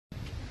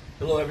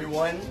Hello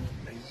everyone.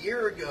 A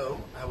year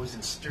ago I was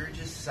in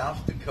Sturgis,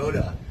 South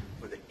Dakota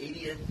for the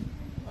 80th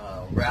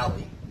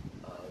rally.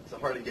 It's a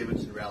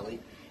Harley-Davidson rally.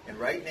 And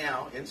right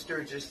now in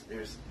Sturgis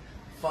there's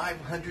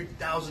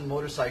 500,000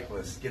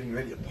 motorcyclists getting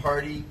ready to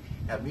party,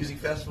 have music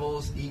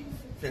festivals, eat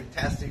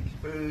fantastic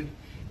food,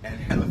 and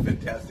have a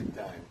fantastic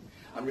time.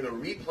 I'm going to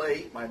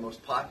replay my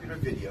most popular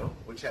video,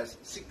 which has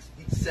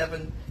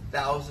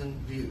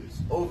 67,000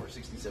 views, over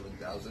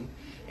 67,000,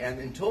 and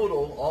in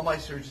total, all my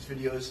Sturgis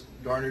videos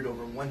garnered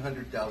over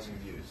 100,000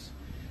 views.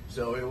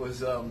 So it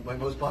was my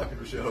most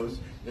popular shows.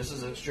 This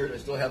is a shirt I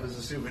still have as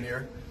a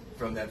souvenir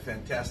from that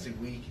fantastic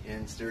week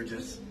in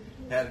Sturgis.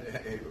 Had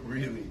a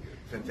really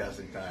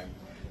fantastic time.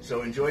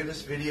 So enjoy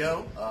this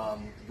video.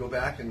 Go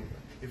back, and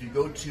if you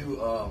go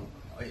to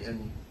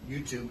in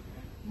YouTube,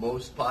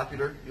 most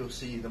popular, you'll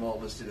see them all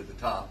listed at the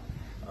top.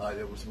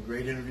 There were some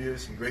great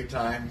interviews, some great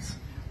times,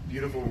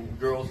 beautiful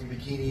girls in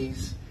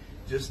bikinis,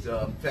 just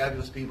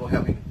fabulous people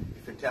having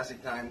a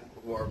fantastic time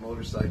who are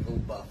motorcycle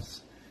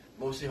buffs.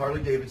 Mostly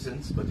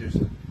Harley-Davidsons, but there's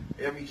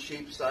every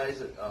shape,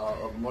 size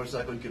of a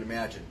motorcycle you can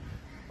imagine.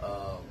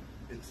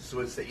 So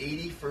it's the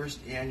 81st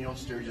annual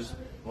Sturgis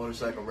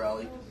Motorcycle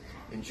Rally.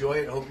 Enjoy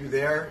it. Hope you're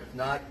there. If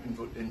not,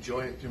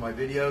 enjoy it through my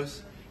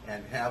videos,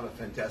 and have a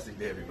fantastic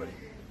day, everybody.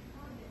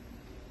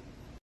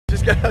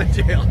 Just got out of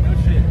jail. No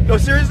shit. No,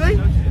 seriously?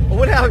 No shit. Well,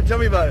 what happened? Tell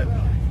me about it.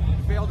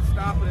 Failed to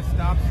stop at a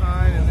stop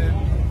sign, and then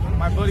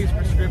my buddy's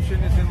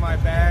prescription is in my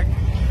bag,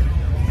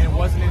 and it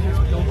wasn't in his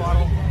pill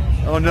bottle.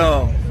 Oh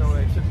no. So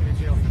they took me to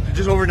jail for that.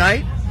 Just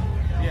overnight?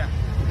 Yeah.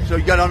 So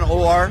you got on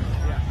OR?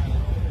 Yeah.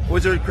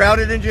 Was it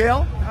crowded in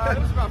jail? There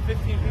was about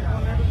 15 people in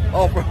there.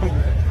 Oh, from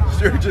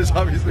Sturgis,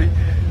 obviously.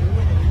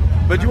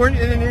 But you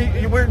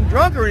weren't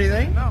drunk or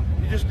anything? No.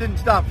 You just didn't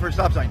stop for a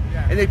stop sign.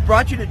 Yeah. And they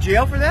brought you to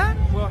jail for that?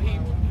 Well,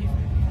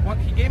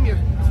 he gave me a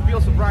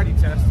field sobriety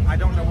test. I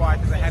don't know why,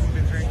 because I hadn't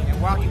been drinking.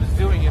 And while he was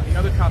doing it, the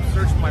other cops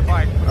searched my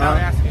bike without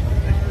asking.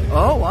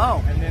 Oh,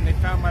 wow. And then they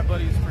found my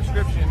buddy's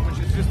prescription, which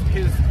is just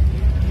he's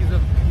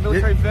a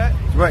military vet.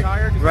 He's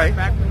retired. He's right.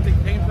 back to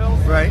take pain pills.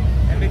 Right.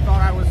 And they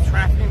thought I was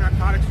trafficking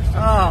narcotics or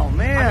something. Oh,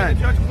 man. I mean,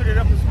 the judge cleared it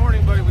up this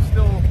morning, but it was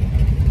still,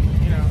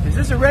 you know. Is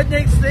this a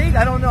redneck state?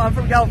 I don't know. I'm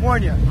from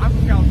California. I'm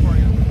from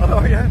California.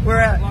 Oh, yeah? Where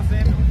at? Los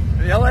Angeles.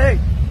 In L.A.?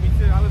 Me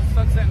too. I live in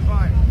Sunset and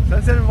Vine.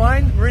 Sunset and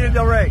Vine? Marina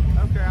del Rey?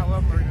 Okay, I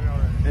love Marina del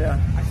Rey. Yeah.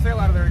 I sail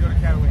out of there to go to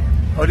Catalina.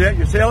 Oh, you're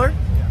a sailor?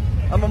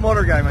 Yeah. I'm a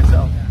motor guy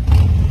myself.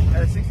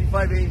 Had a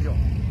 65 Angel.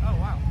 Oh,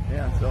 wow.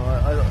 Yeah, so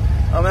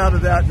I'm out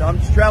of that. I'm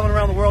just traveling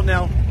around the world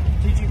now,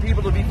 teaching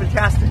people to be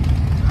fantastic.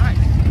 Nice.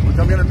 Which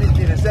I'm going to meet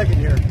you in a second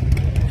here.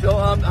 So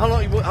how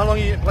long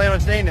you plan on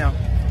staying now?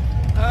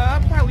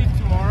 I'll probably leave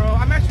tomorrow.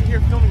 I'm actually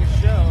here filming a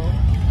show.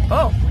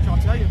 Oh. Which I'll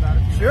tell you about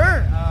it.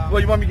 Sure. Well,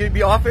 you want me to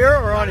be off air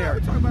or on air? We're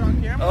talking about it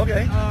on camera.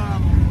 Okay.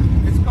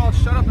 It's called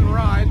Shut Up and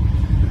Ride.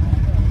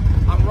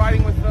 I'm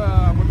riding with,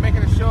 we're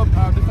making a show.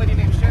 This lady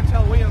named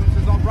Chantel Williams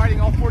is riding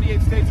all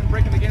 48 states and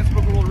breaking the Guinness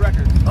Book of World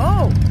Records.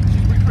 Oh.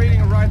 She's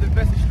recreating a ride that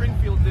Bessie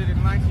Stringfield did in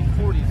the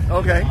 1940s.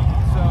 Okay.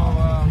 So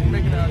we're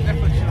making a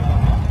Netflix show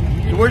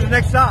about it. So where's the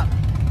next stop?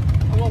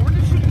 Well, we're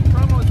just shooting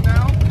promos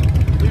now.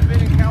 We've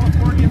been in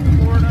California,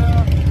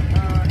 Florida, Key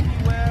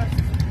West.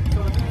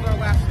 So this is our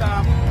last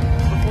stop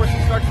before she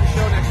starts the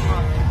show next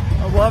month.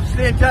 Oh, well, I'll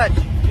stay in touch.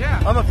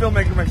 Yeah. I'm a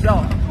filmmaker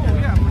myself. Oh, cool,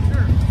 yeah, for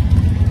sure.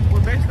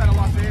 We're based out of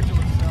Los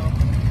Angeles, so.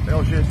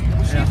 Oh, shit.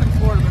 Well, she's in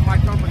Florida, but my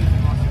company's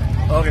in Los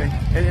Angeles. Okay.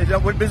 And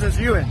what business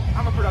are you in?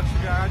 I'm a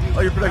production guy.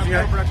 Oh, you're a production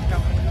guy? I'm a production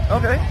company.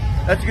 Okay.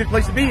 That's a good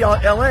place to be,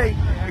 L.A.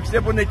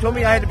 Except when they told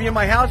me I had to be in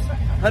my house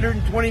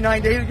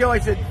 129 days ago, I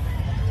said,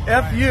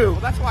 F you.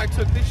 Well, that's why I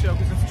took this show,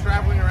 because it's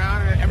traveling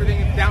around and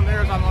everything down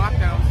there is on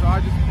lockdown, so I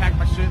just packed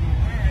my shit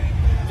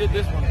and did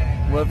this one.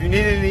 Well, if you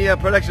need any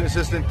production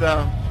assistant,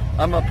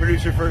 I'm a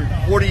producer for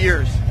 40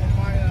 years.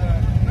 My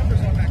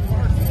number's on that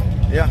card.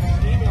 Yeah.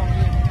 Email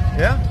me.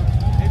 Yeah?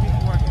 Maybe if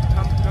you want to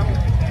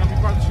come be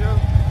part of the show.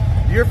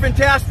 You're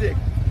fantastic.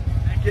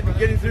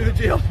 Getting through the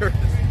jail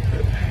service.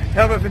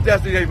 Have a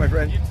fantastic day, my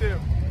friend. You too.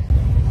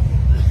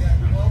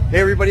 Hey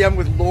everybody, I'm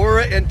with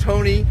Laura and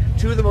Tony,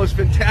 two of the most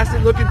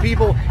fantastic looking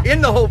people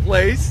in the whole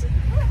place.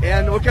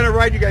 And what kind of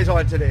ride you guys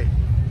on today?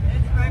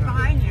 It's right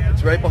behind you.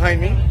 It's right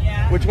behind me?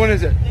 Yeah. Which one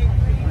is it?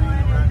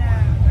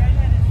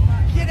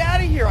 Redheaded Get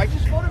out of here, I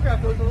just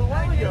photographed those a little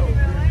while ago.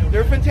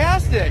 They're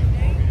fantastic.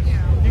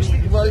 You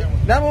see, well,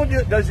 not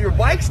only does your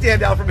bike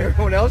stand out from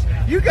everyone else,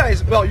 you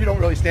guys, well, you don't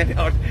really stand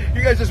out.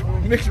 You guys just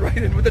mix right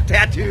in with the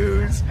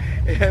tattoos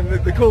and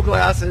the cool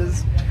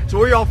glasses. So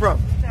where are y'all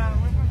from?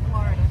 we're from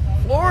Florida.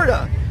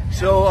 Florida.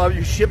 So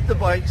you shipped the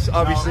bikes,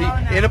 obviously,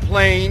 in a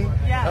plane,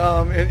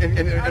 Yeah.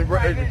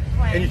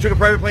 and you took a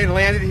private plane and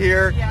landed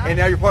here, Yeah. and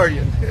now you're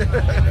partying.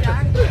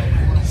 Exactly.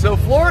 So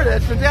Florida,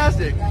 that's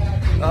fantastic.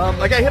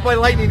 I got hit by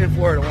lightning in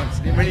Florida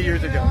once, many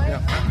years ago. Yeah.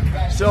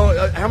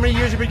 So how many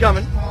years have you been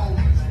coming?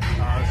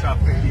 It's about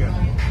 50 years.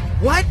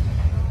 What?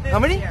 How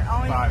many?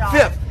 Only 5.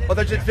 Fifth. Oh,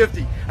 that's at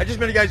 50. I just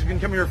met a guy who's been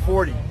coming here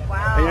 40. Wow.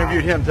 I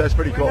interviewed him, so that's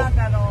pretty cool. We're not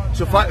that old.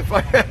 So five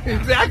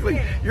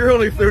exactly. You're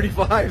only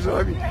 35, so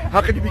I mean, how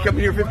could you be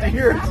coming here 50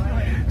 years?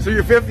 So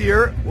your 5th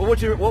year.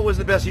 What was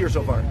the best year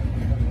so far?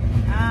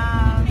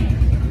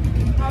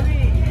 Probably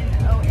in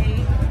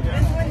 '08.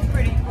 This one's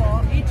pretty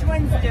cool. Each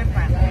one's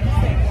different. Like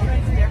I say, each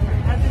one's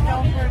different. Has its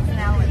own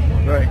personality.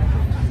 Right.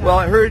 Well,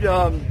 I heard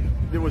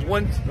there was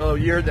one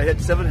year that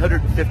had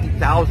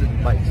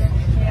 750,000 bikes.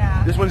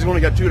 Yeah. This one's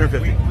only got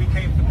 250. We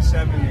came for the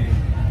 70th,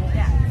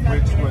 Yeah.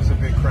 which was a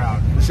big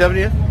crowd. The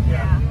 70th?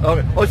 Yeah.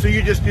 Okay. Oh, so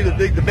you just do the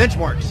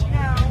benchmarks?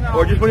 No.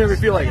 Or just whenever you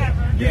feel like it?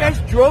 Whatever. You guys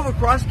drove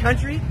across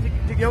country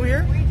to go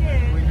here? We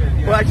did. We did,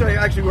 yeah. Well,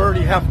 actually, we're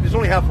already it's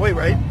only halfway,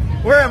 right?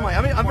 Where am I?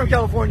 I mean, I'm from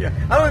California.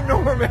 I don't even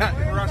know where I'm at.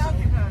 For us, South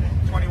Dakota.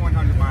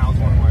 2,100 miles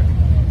one way.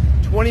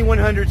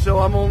 2,100, so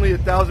I'm only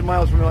 1,000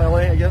 miles from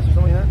LA, I guess, or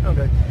something like that?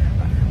 Okay.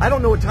 I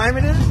don't know what time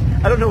it is.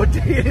 I don't know what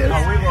day it is. No,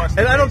 we lost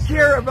And the I don't days.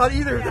 care about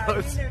either Yeah, of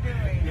those. neither do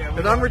we. Yeah,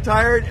 Because I'm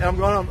retired, and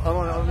I'm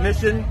on a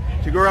mission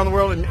to go around the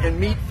world and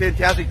meet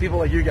fantastic people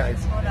like you guys.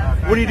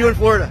 What do you do in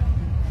Florida?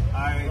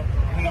 I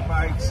paint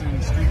bikes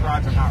and street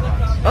rods and hot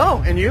rods.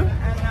 Oh, and you?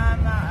 And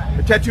I'm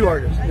A tattoo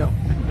artist? No.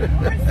 a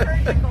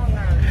surgical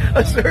nurse.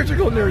 A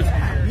surgical nurse.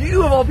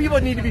 You, of all people,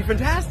 need to be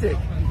fantastic.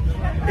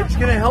 It's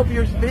going to help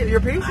your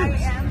patients. I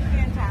am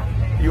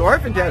fantastic. You are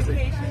My fantastic.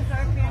 patients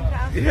are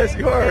fantastic. Yes,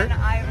 you are. And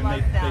I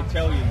love They them.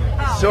 tell you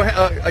that. Oh, So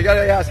I got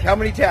to ask, how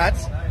many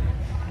tats?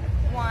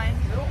 one.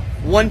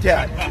 One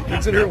tat.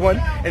 Consider it one.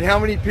 And how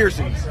many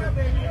piercings?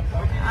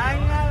 I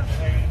have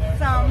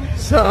some.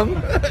 Some.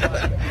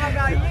 How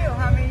about you?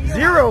 How many? You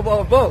 0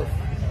 of both.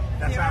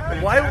 That's not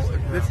fantastic.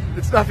 Why?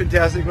 It's not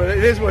fantastic, but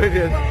it is what it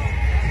is.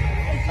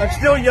 I'm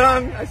still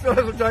young. I still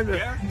have some time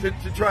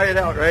to try it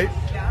out, right?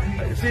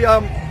 Yeah. See,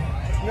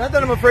 not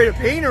that I'm afraid of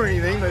pain or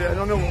anything, but I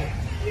don't know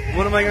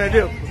what am I going to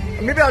do.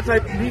 Maybe I'll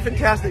type "be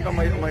fantastic" on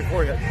my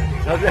forehead.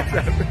 How's that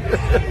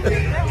sound?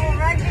 They will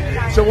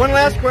recognize So one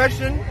last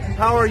question: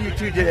 how are you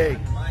two today?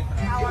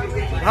 how are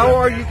we? How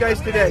are you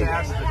guys today?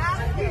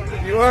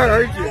 You are,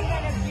 aren't you?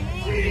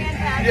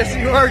 Yes,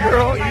 you are,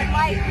 girl.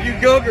 You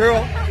go,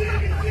 girl.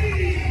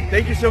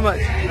 Thank you so much.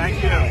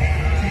 Thank you.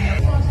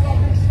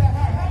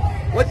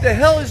 What the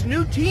hell is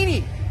New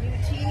Teeny?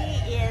 Teeny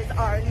is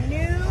our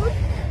new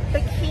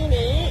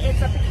bikini.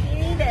 It's a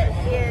bikini that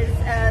is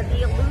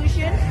the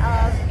illusion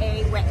of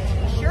a wet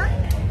t-shirt.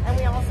 And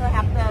we also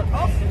have the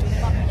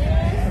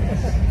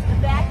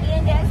back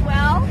end as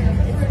well.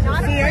 It's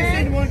not a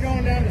print. one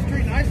going down the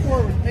street and I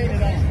swore it was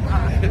painted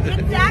on.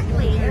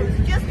 Exactly. I was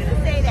just going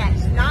to say that.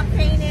 It's not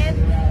painted.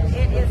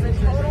 It is a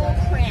total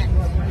print.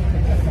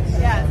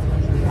 Yes.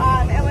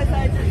 It was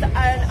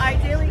an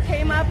idea we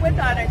came up with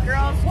on a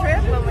girls'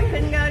 trip when we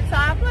couldn't go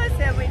topless,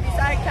 and we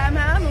decided to come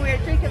home and we were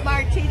drinking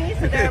martinis,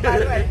 so they're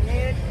about what,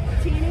 New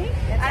Teeny?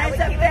 And it's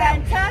a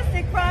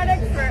fantastic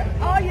product for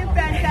all you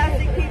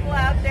fantastic people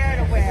out there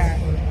to wear.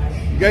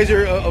 You guys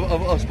are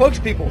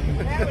spokespeople.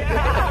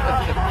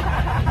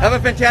 Have a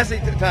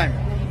fantastic time.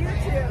 You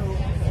too.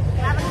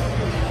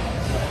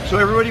 So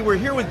everybody, we're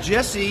here with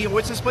Jesse.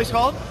 What's this place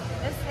called?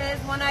 This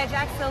is One Eye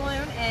Jack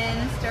Saloon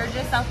in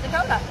Sturgis, South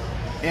Dakota.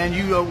 And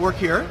you work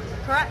here,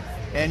 Correct.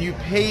 and you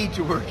pay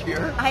to work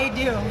here. I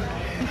do.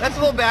 That's a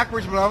little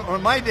backwards, but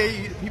on my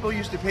day, people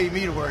used to pay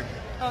me to work.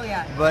 Oh,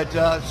 yeah. But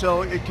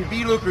so it could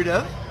be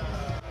lucrative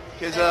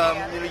because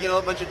you get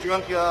a bunch of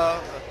drunk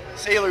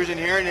sailors in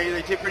here, and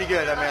they tip pretty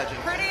good, I imagine.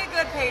 Pretty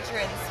good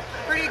patrons.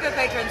 Pretty good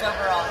patrons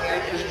overall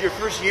here. Is it your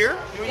first year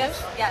doing Yes,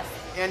 this? yes.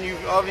 And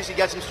you've obviously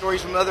got some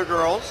stories from other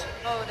girls.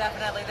 Oh,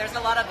 definitely. There's a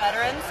lot of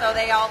veterans, so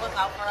they all look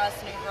out for us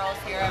new girls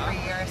here every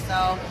year.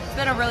 So it's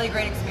been a really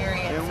great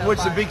experience. And so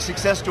what's far. the big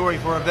success story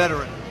for a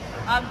veteran?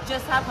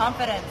 Just have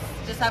confidence.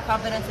 Just have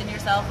confidence in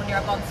yourself when you're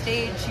up on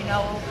stage. You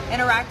know,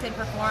 interact and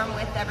perform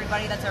with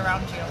everybody that's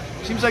around you.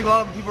 Seems like a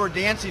lot of people are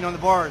dancing on the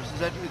bars.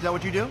 Is that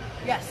what you do?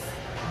 Yes.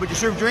 But you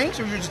serve drinks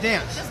or you just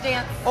dance? Just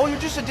dance. Oh, you're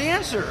just a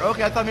dancer.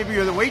 Okay, I thought maybe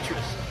you're the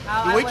waitress.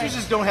 Oh, The I waitresses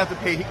wish. don't have to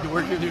pay to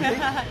work here, do they?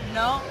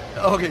 No.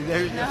 Okay,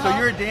 No. so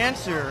you're a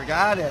dancer.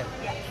 Got it.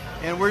 Yes.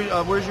 And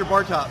where's your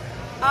bar top?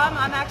 I'm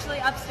actually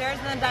upstairs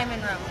in the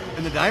diamond room.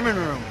 In the diamond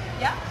room.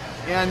 Yeah.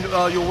 And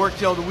you'll work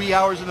till the wee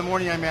hours of the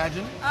morning, I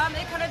imagine.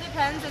 It kind of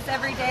depends. It's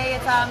every day.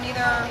 It's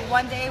either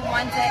one day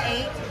 1 to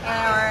 8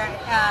 or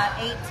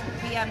 8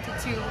 p.m. to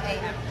 2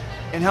 a.m.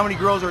 And how many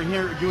girls are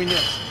here doing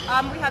this?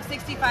 We have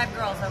 65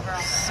 girls overall.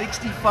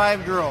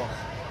 65 girls.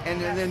 And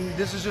then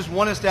this is just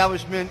one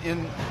establishment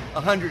in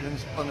 100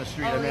 on the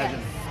street, I imagine.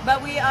 Yes.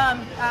 But we,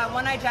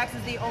 One Eye Jack's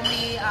is the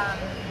only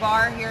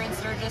bar here in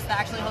Sturgis that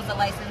actually holds a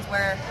license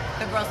where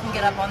the girls can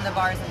get up on the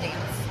bars and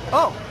dance.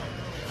 Oh,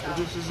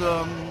 so this is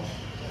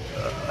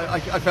I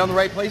found the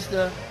right place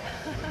to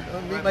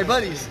meet my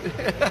buddies.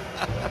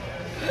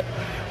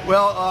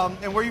 Well,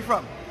 and where are you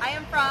from? I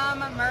am from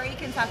Murray,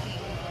 Kentucky.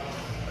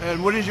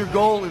 And what is your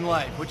goal in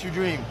life? What's your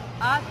dream?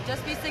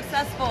 Just be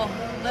successful.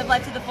 Live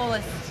life to the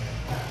fullest.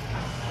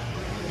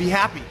 Be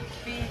happy.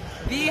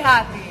 Be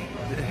happy.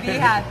 Be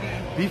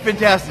happy. Be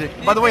fantastic.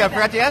 By the way, I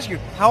forgot to ask you,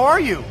 how are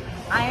you?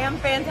 I am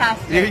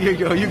fantastic. There you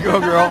go. You go,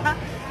 girl.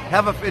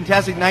 Have a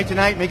fantastic night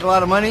tonight. Make a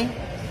lot of money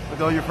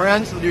with all your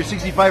friends, with your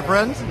 65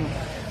 friends. And,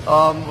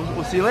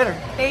 we'll see you later.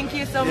 Thank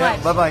you so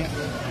much. Bye-bye.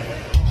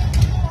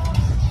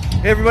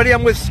 Hey everybody,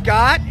 I'm with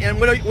Scott, and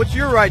what's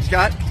your ride,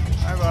 Scott?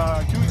 I have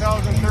a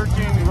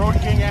 2013 Road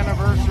King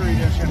Anniversary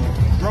Edition.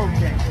 Road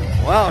King.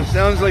 Wow,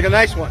 sounds like a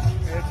nice one.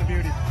 It's a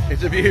beauty.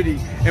 It's a beauty.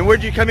 And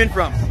where'd you come in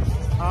from?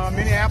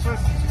 Minneapolis.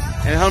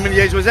 And how many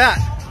days was that?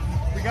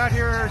 We got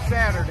here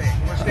Saturday.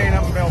 We're staying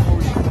up in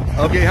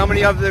Bellevue. Okay, how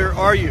many of there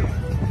are you?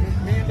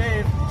 Me and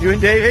Dave. You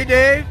and Dave. Hey,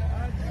 Dave.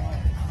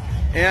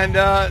 And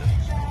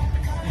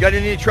you got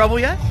any trouble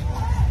yet?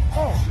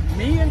 Oh,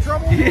 me in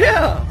trouble?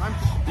 Yeah.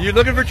 You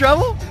looking for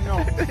trouble? No.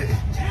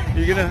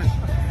 You're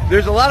gonna.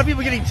 There's a lot of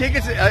people getting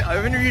tickets.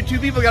 I've interviewed 2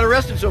 people got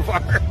arrested so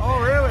far.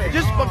 Oh, really?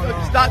 Just no.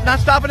 not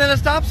stopping at a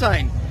stop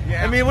sign.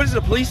 Yeah. I mean, what is it,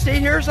 a police state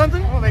here or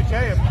something? Oh, they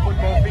tell you put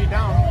both feet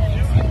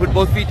down. Put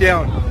both feet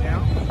down.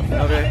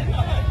 Yeah. Okay.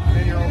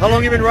 Then you're okay. How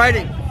long you been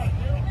riding?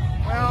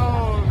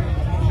 Well,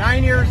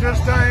 9 years this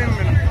time,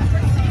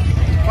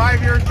 and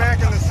 5 years back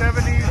in the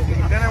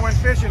 70s. And then I went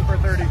fishing for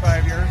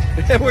 35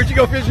 years. Where'd you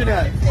go fishing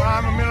at? Well,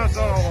 I'm a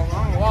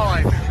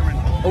walleye fisherman.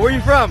 Oh, where are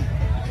you from?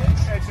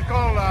 It's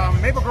called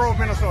Maple Grove,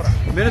 Minnesota.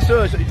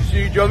 Minnesota. So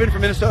you drove in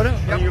from Minnesota?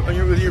 Yep.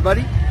 With your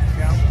buddy?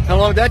 Yeah. How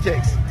long did that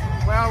take?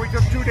 Well, we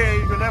took 2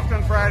 days. We left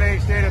on Friday,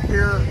 stayed up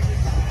here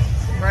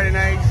Friday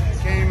night,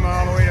 came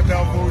all the way to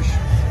Bellevue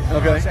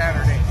Okay. on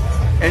Saturday.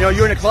 And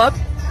you're in a club?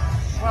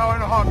 Well,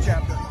 in a hog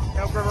chapter.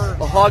 Elk River.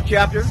 A hog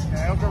chapter?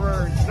 Yeah, Elk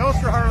River. Those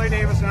for Harley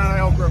Davidson out of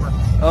Elk River.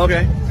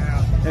 Okay.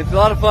 Yeah. It's a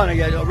lot of fun. I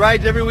guess.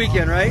 Rides every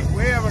weekend, right?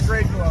 We have a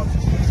great club.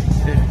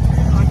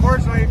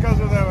 Unfortunately, because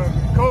of the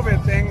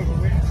COVID thing,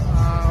 we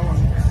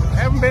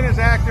haven't been as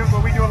active,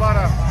 but we do a lot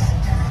of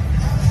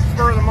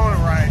spur of the moment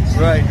rides.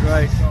 Right,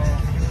 right.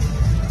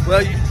 So,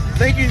 Well,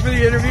 thank you for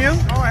the interview.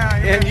 oh yeah,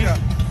 you And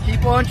betcha. you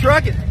keep on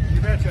trucking.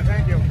 You betcha.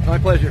 Thank you. My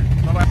pleasure.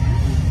 Bye-bye.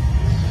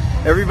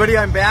 Everybody,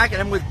 I'm back,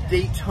 and I'm with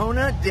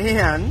Daytona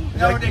Dan.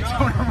 No,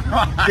 Daytona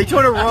Ron.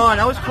 Daytona Ron.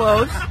 I was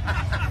close.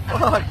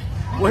 Fuck.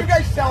 You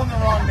guys selling the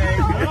wrong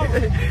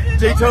name.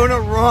 Daytona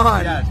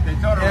Ron. Yes,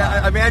 Daytona And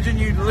Ron. I imagine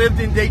you lived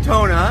in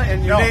Daytona,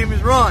 and your No. name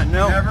is Ron.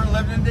 No? Never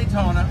lived in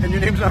Daytona. And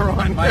your name's not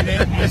Ron. My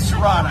name is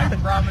Ron. I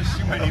promise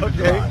you my name is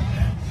Okay. Ron.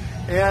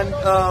 And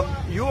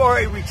you are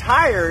a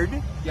retired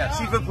Yes.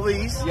 chief of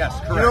police. Yes,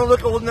 correct. You don't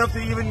look old enough to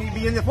even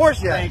be in the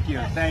force yet. Thank you,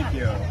 thank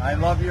you. I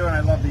love you and I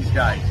love these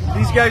guys.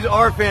 These guys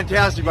are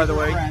fantastic, by the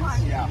way.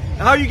 Friends, yeah.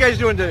 How are you guys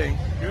doing today?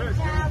 Good,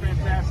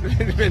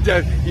 fantastic.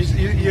 Fantastic.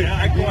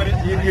 I caught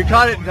it. You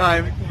caught it in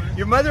time.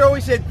 Your mother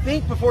always said,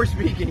 think before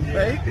speaking,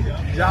 right?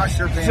 Josh,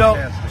 you're So,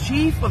 fantastic.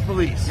 chief of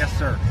police. Yes,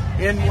 sir.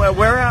 In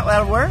where, out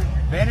of where?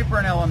 Van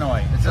Buren,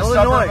 Illinois. It's a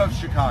Illinois. suburb of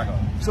Chicago.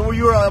 So were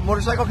you a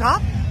motorcycle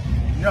cop?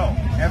 No,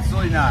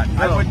 absolutely not.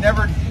 No. I would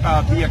never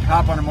be a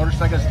cop on a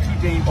motorcycle. It's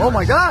too dangerous. Oh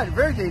my God,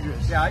 very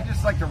dangerous. Yeah, I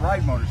just like to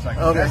ride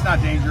motorcycles. Okay. That's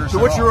not dangerous. So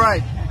at what's all. your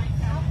ride?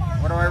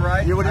 What do I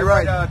ride? Yeah, what do you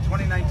I ride? ride?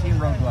 2019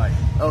 Road Glide.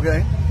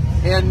 Okay.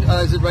 And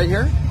is it right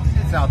here?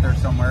 It's out there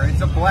somewhere. It's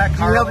a black Do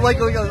you Harley. have like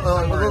a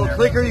Somewhere in little there.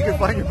 clicker you can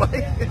find your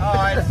bike?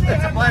 Oh,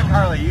 it's a black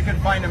Harley. You can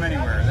find them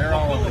anywhere. They're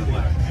all over the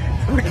place.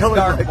 What color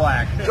Dark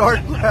black.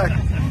 Dark black.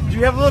 Do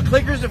you have little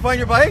clickers to find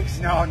your bikes?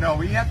 No,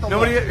 we have to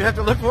Nobody, look. you have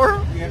to look for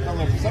them? We have to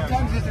look.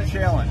 Sometimes it's a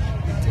challenge.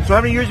 So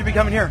how many years have you been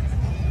coming here?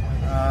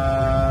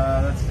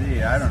 Let's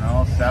see. I don't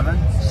know. 7?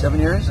 7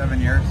 years? 7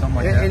 years, something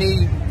like that.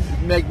 Any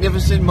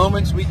magnificent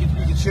moments you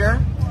could share?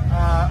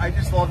 I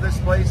just love this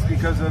place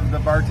because of the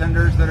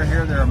bartenders that are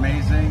here. They're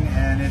amazing,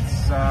 and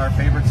it's our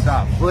favorite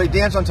stop. Well, they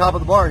dance on top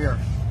of the bar here.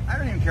 I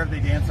don't even care if they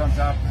dance on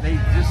top. They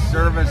just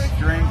serve us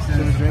drinks and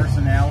Serve us drinks.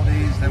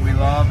 personalities that we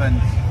love, and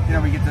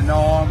we get to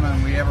know them,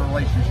 and we have a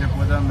relationship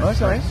with them. Oh, that's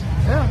nice.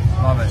 Yeah.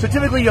 Love it. So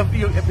typically,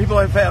 people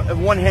have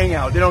one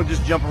hangout. They don't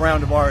just jump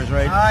around to bars,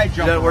 right? I Does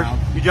jump that work?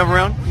 around. You jump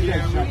around? You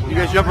guys jump You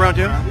guys jump around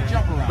too? We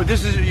jump around. But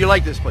you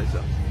like this place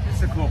though.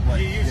 It's a cool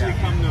place. You usually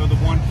come to the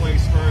one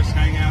place first,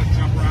 hang out,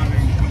 jump around,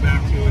 and come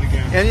back to it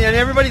again. And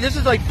everybody, this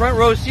is like front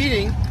row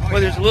seating. Well,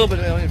 there's a little bit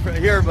in front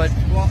here, but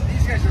Well,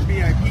 these guys are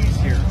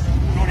VIPs here.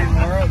 Tony and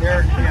Laura,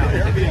 they're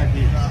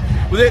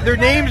VIPs. well, their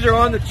names are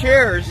on the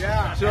chairs.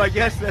 Yeah. So I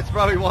guess that's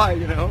probably why,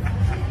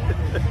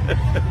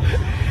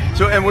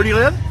 So, and where do you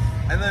live?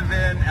 I live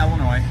in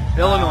Illinois.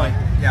 Illinois.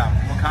 Yeah,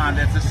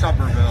 Wakanda. It's a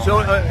suburb of Illinois. So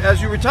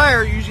as you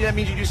retire, usually that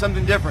means you do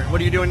something different. What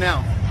are you doing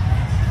now?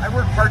 I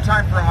work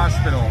part-time for a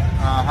hospital,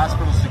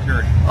 hospital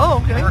security.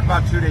 Oh, okay. I work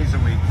about 2 days a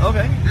week.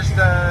 Okay. Just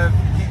to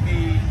keep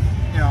me,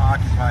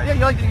 occupied.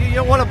 Yeah, you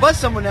don't want to buzz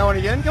someone now and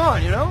again. Come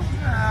on,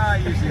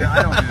 Usually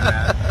I don't do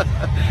that.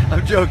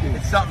 I'm joking.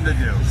 It's something to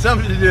do.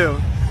 Something to do.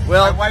 My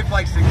Well, wife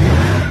likes to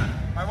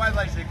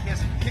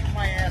kick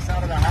my ass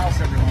out of the house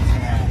every once in a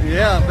while.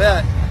 yeah, I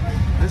bet.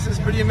 This is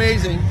pretty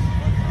amazing.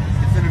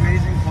 It's an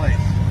amazing place.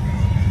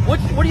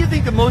 What do you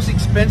think the most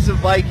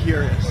expensive bike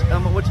here is?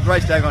 What's the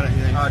price tag on it,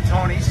 you think?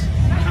 Tony's.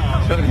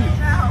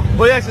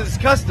 Well, yes, it's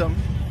custom.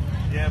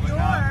 Yeah, but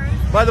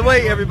not. By the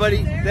way,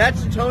 everybody,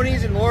 that's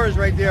Tony's and Laura's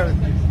right there.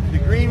 The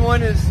green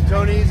one is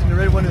Tony's and the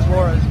red one is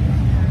Laura's.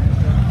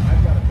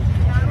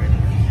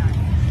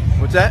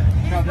 What's that?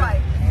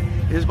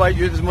 His bike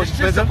is the most It's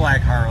just a expensive?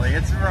 black Harley.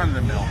 It's run of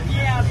the mill.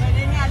 Yeah, but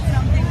it had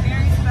something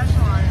very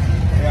special on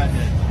it. Yeah, I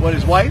did. What,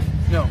 his wife?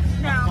 No.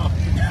 No.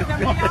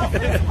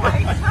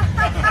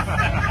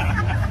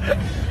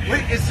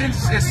 Wait,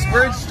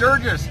 we're in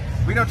Sturgis.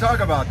 We don't talk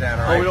about that,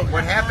 all right?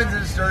 What happens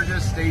in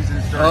Sturgis stays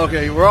in Sturgis.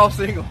 Okay, we're all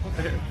single.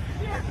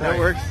 That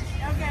works.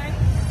 Okay.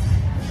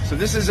 So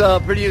this is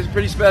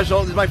pretty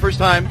special. This is my first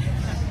time,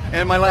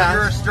 and my last.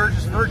 You're a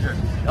Sturgis virgin.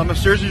 I'm a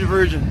Sturgis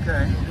virgin.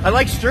 Okay. I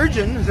like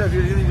sturgeon. Is that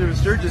anything to do with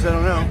Sturgis? I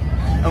don't know.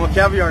 I'm a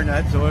caviar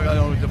nut, so I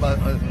don't know about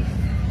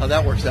how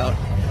that works out.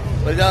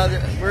 But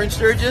we're in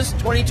Sturgis,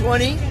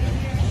 2020,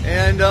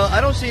 and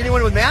I don't see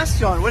anyone with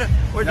masks on.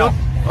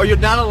 Are you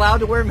not allowed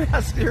to wear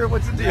masks here?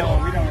 What's the deal?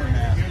 No, we don't wear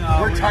masks.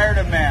 We're tired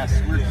of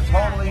masks. We're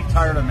totally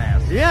tired of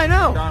masks. Yeah, I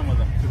know. We're done with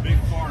them. It's a big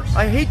farce.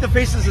 I hate the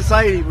face of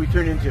society we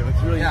turn into.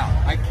 It's really.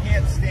 Yeah, I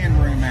can't stand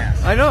wearing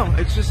masks. I know.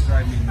 It's just.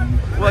 I mean,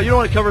 Well, you don't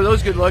want to cover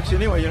those good looks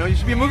anyway. You know, you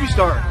should be a movie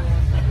star.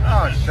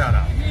 Oh, shut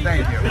up.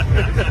 Thank you.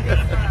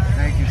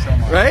 Thank you so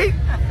much. Right?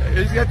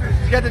 He's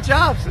got the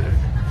chops.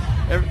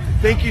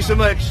 Thank you so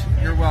much.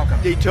 You're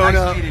welcome. Daytona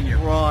Nice meeting you.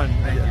 Ron.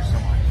 Thank you so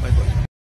much.